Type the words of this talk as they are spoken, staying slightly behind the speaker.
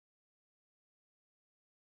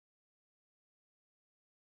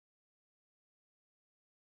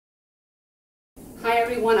Hi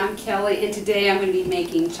everyone, I'm Kelly and today I'm going to be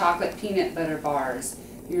making chocolate peanut butter bars.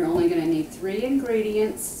 You're only going to need 3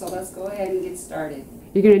 ingredients, so let's go ahead and get started.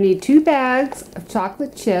 You're going to need 2 bags of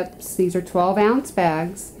chocolate chips. These are 12-ounce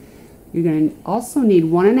bags. You're going to also need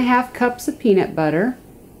 1½ cups of peanut butter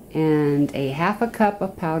and a ½ cup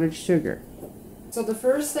of powdered sugar. So the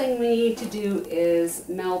first thing we need to do is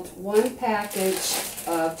melt 1 package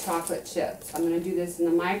of chocolate chips. I'm going to do this in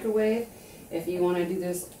the microwave. If you want to do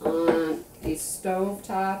this on a stove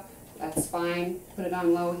top, that's fine. Put it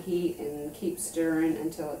on low heat and keep stirring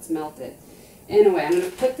until it's melted. Anyway, I'm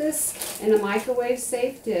going to put this in a microwave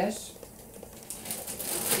safe dish.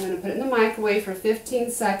 I'm going to put it in the microwave for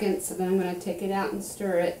 15 seconds, and then I'm going to take it out and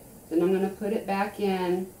stir it. Then I'm going to put it back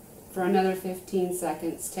in for another 15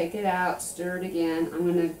 seconds. Take it out, stir it again. I'm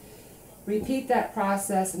going to repeat that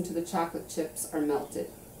process until the chocolate chips are melted.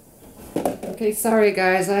 Okay, sorry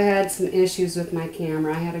guys, I had some issues with my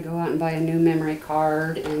camera. I had to go out and buy a new memory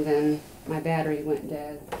card and then my battery went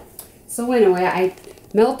dead. So anyway, I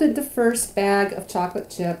melted the first bag of chocolate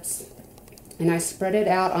chips and I spread it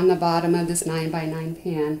out on the bottom of this 9x9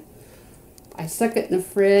 pan. I stuck it in the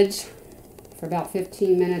fridge for about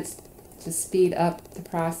 15 minutes to speed up the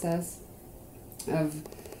process of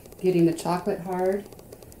getting the chocolate hard.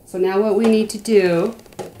 So now what we need to do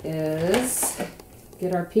is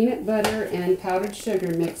get our peanut butter and powdered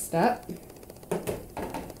sugar mixed up.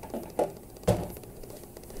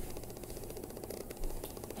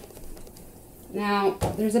 Now,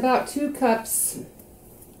 there's about 2 cups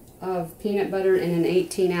of peanut butter in an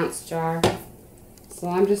 18-ounce jar. So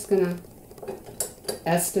I'm just going to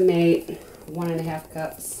estimate 1½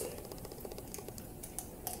 cups.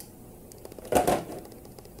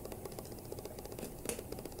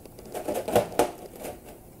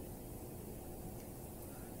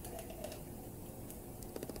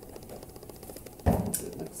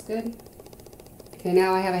 Looks good. Okay,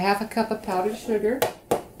 now I have a ½ cup of powdered sugar.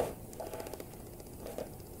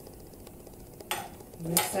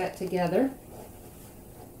 Mix that together.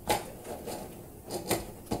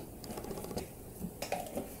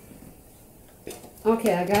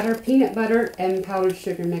 Okay, I got our peanut butter and powdered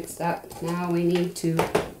sugar mixed up. Now we need to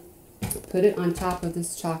put it on top of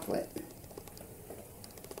this chocolate.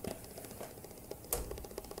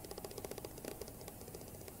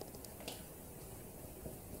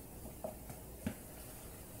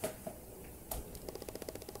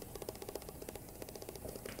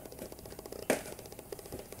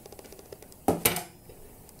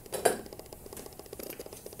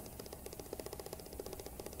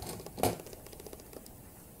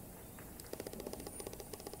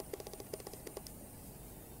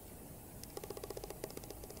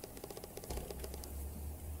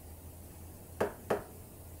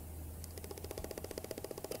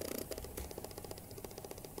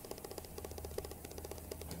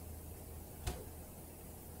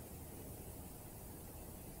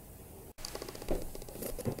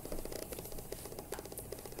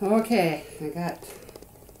 Okay, I got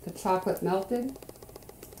the chocolate melted.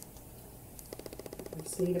 I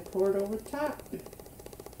just need to pour it over the top.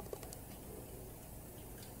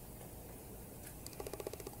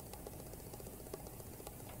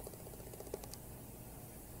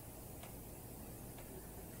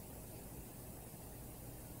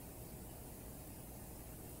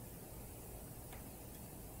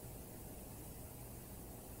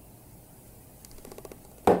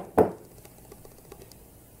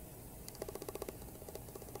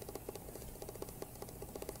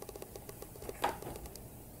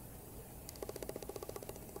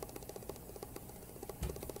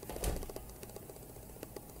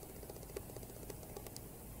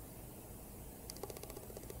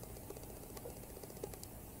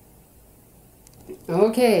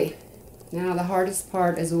 Okay, now the hardest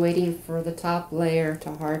part is waiting for the top layer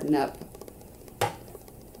to harden up.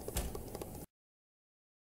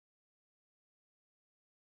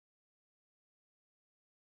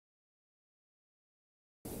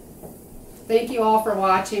 Thank you all for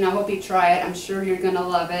watching. I hope you try it. I'm sure you're going to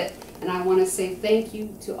love it. And I want to say thank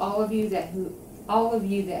you to all of you that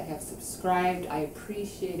have subscribed. I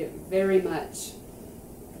appreciate it very much.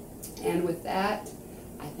 And with that,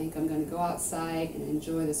 I think I'm going to go outside and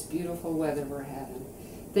enjoy this beautiful weather we're having.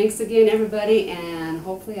 Thanks again, everybody, and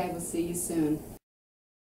hopefully I will see you soon.